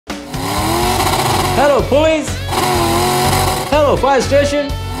Hello, police. Hello, fire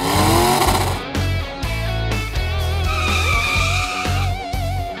station.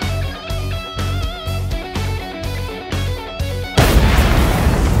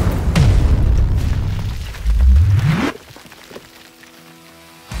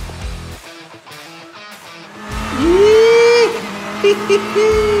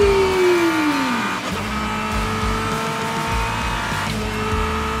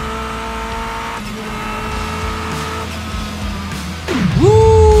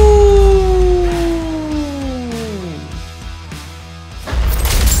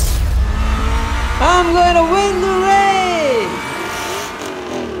 I'm going to win the race!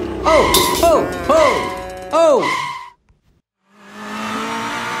 Oh!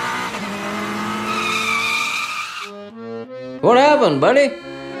 What happened, buddy?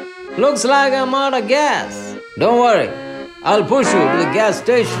 Looks like I'm out of gas. Don't worry, I'll push you to the gas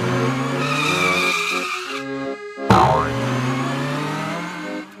station.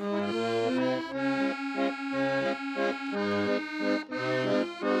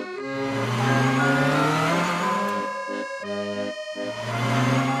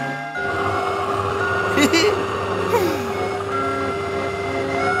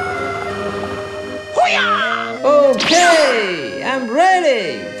 Okay, I'm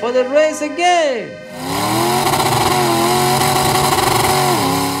ready for the race again.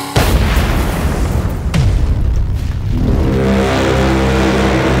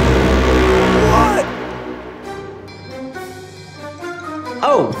 What?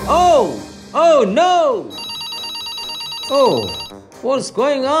 Oh no! Oh, what's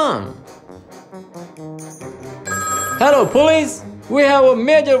going on? Hello, police. We have a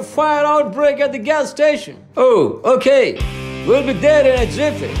major fire outbreak at the gas station. Oh, okay. We'll be there in a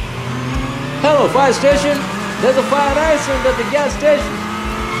jiffy. Hello, fire station. There's a fire accident at the gas station.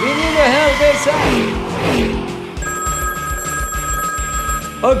 We need your help ASAP.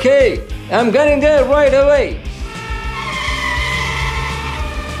 Okay, I'm getting there right away.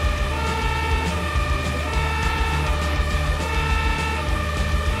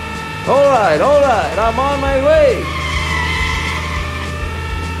 All right, I'm on my way.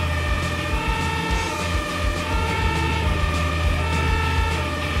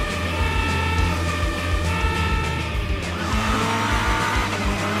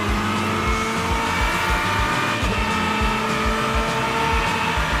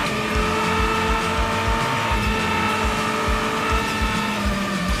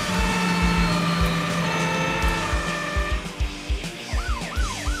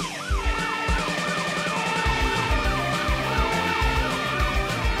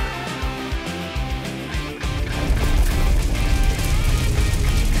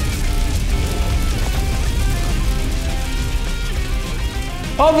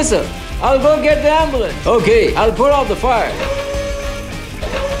 Officer, I'll go get the ambulance. Okay, I'll put out the fire.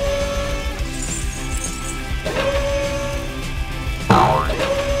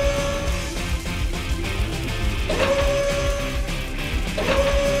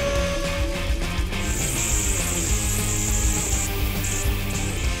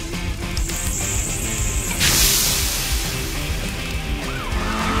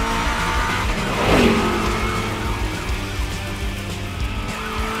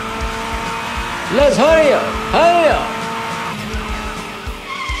 Let's hurry up! Hurry up!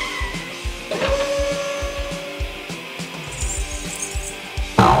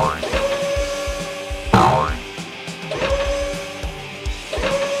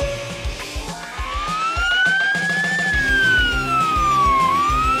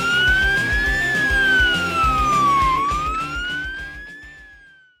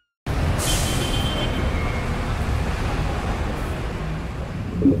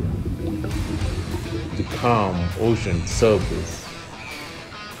 The calm ocean surface,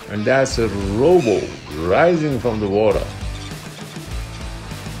 and that's a rowboat rising from the water.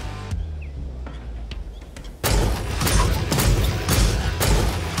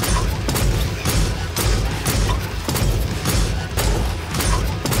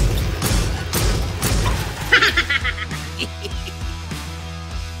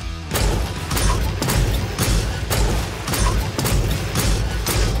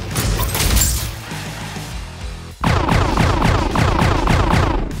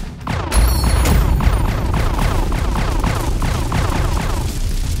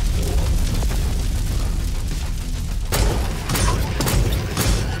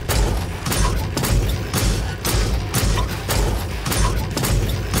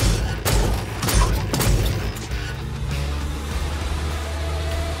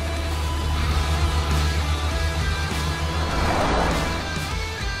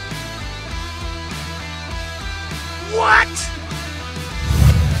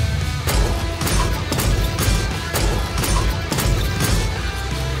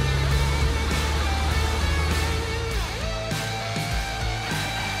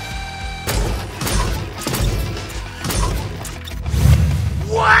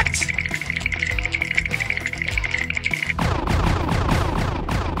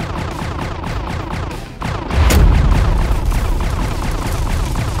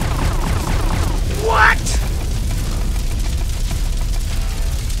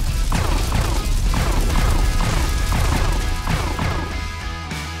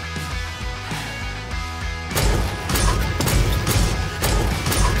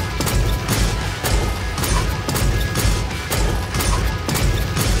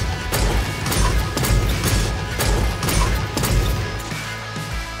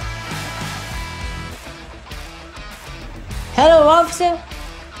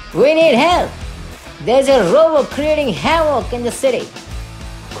 officer? We need help. There's a robo creating havoc in the city.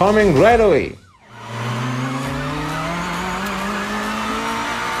 Coming right away.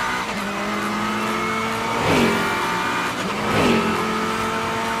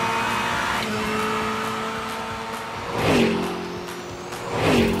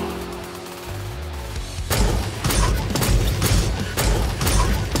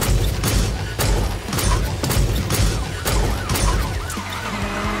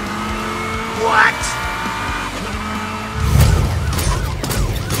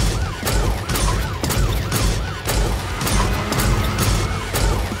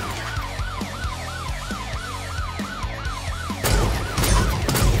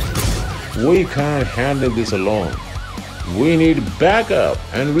 We can't handle this alone. We need backup,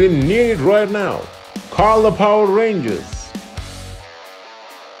 and we need it right now. Call the Power Rangers.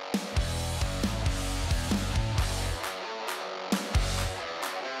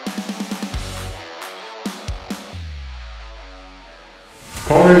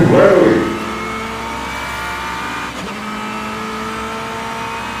 Coming right away.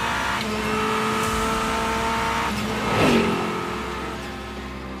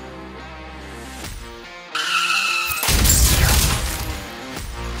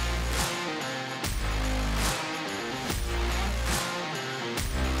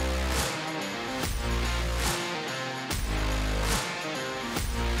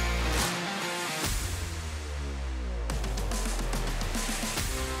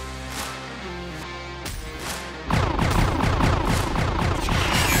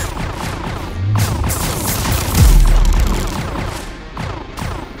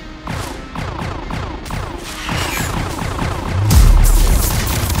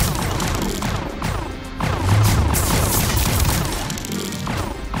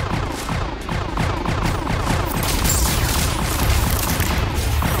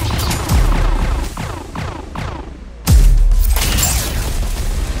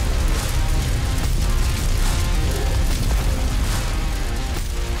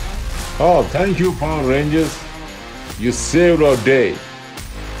 Oh, thank you, Power Rangers. You saved our day.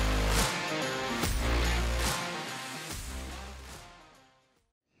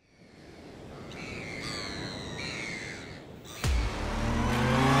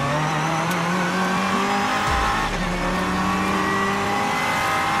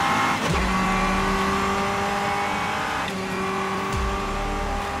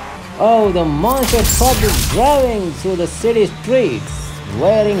 Oh, the monster truck is driving through the city streets,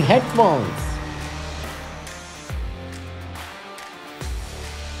 wearing headphones.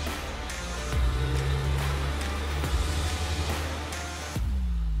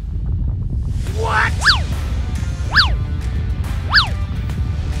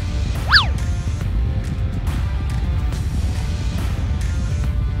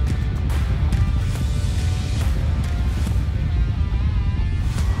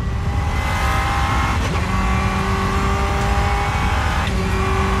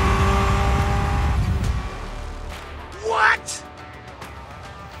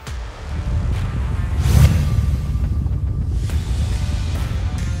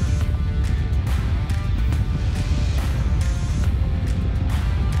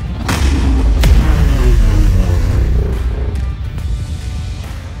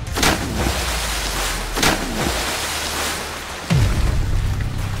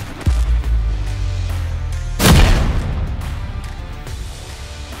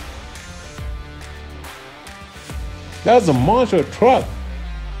 That's a monster truck.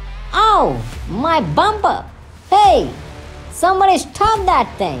 Oh, my bumper! Hey, somebody stop that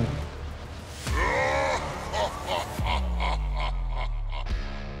thing!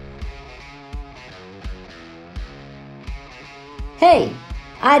 Hey,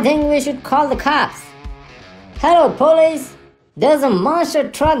 I think we should call the cops. Hello, police. There's a monster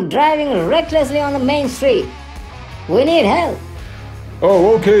truck driving recklessly on the main street. We need help.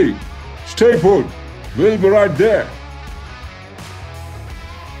 Oh, okay. Stay put. We'll be right there.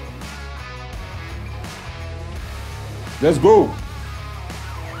 Let's go.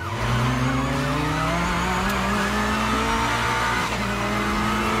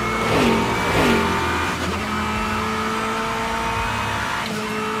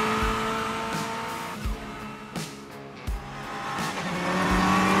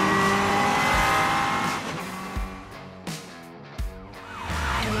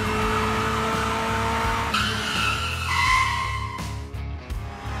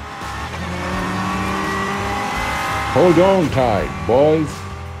 Hold on tight, boys.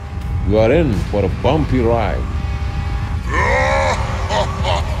 You are in for a bumpy ride.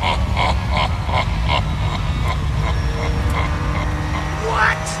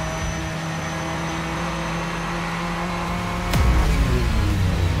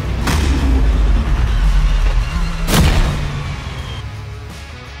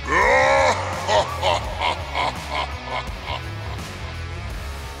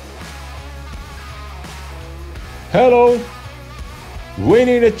 Hello? We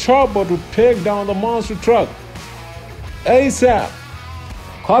need a chopper to take down the monster truck. ASAP.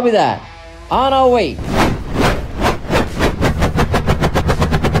 Copy that. On our way.